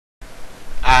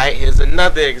Alright, here's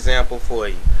another example for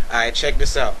you. Alright, check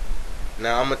this out.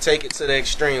 Now I'm gonna take it to the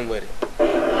extreme with it.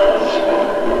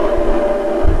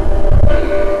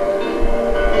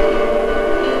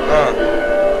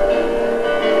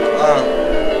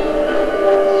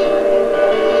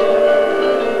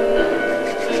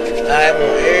 I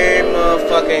want every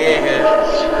motherfucker in here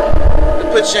to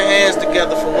put your hands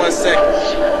together for 1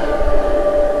 second.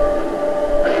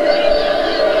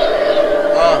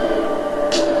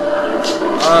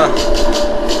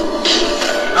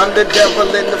 I'm the devil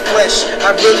in the flesh.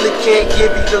 I really can't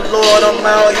give you the Lord. I'm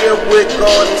out here with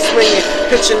God and swinging.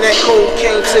 Pitching that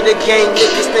cocaine to the game.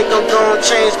 Niggas think I'm gonna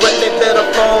change, but they better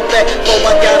fall back. For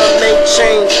I gotta make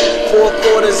change. 4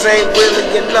 quarters ain't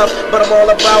really enough, but I'm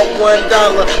all about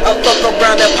 $1. I fuck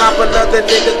around and pop another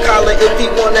nigga collar. If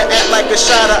he wanna act like a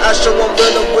shotter, I show him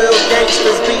where the real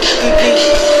gangsters be.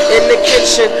 In the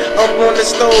kitchen, up on the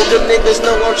stove. The niggas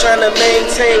know I'm trying to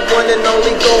maintain one and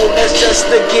only goal. That's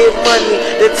just to get money.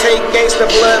 They take gangsta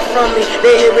blood from me.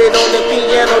 They hear it on the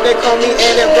piano. They call me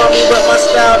Annie Rummy, but my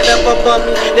style never bum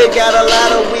me. They got a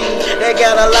lot of weed. They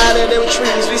got a lot of them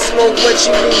trees. We smoke what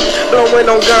you need.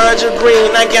 Blowing on ganja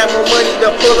green. I got more money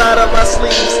to pull out of my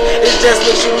sleeves. It's just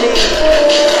what you need.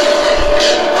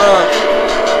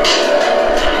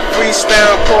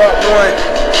 Freestyle part 1.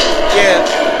 Yeah.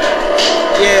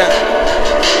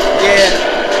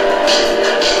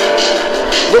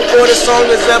 Before the song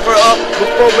is ever up,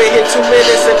 before we hit 2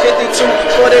 minutes and 52,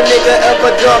 before the nigga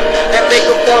ever duck and make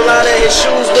him fall out of his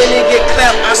shoes when he get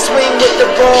clapped, I swing with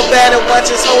the ball bat and watch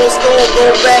his whole store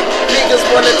go back. Niggas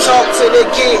wanna talk till they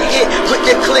get hit with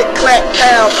the click clap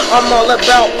pow. I'm all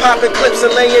about popping clips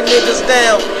and laying niggas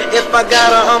down. If I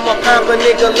gotta, I'ma pop a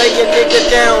nigga, lay a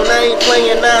nigga down. I ain't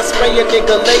playing, I spray a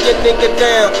nigga, lay a nigga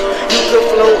down. You can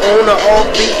flow on or off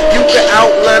beat, you can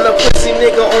outline a pussy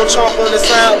nigga on chalk on the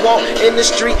sidewalk in the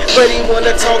street, but he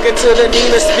wanna talk until the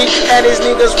Nina speak. Had his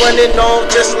niggas running off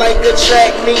just like a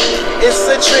track meet. It's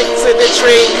a trick to the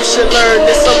trade, you should learn.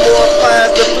 There's some more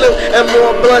flies to flip and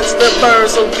more blunts to burn.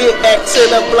 So get back to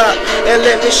the block and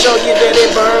let me show you that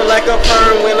it burn like a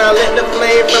perm. When I let the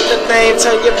flame from the thing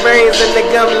turn your brains into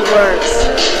gummy worms.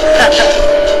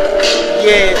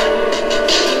 Yeah.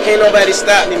 Can't nobody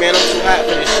stop me, man. I'm too hot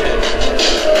for this shit.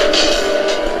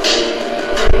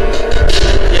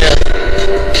 Yeah.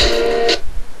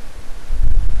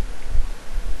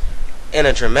 And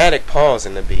a dramatic pause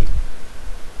in the beat.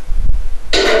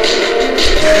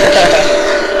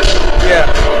 Yeah,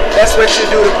 that's what you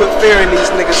do to put fear in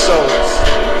these niggas' souls.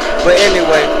 But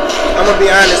anyway, I'm gonna be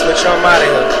honest with you, I'm out of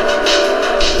here.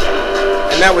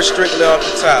 And that was strictly off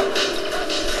the top.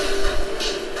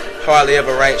 Hardly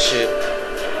ever write shit.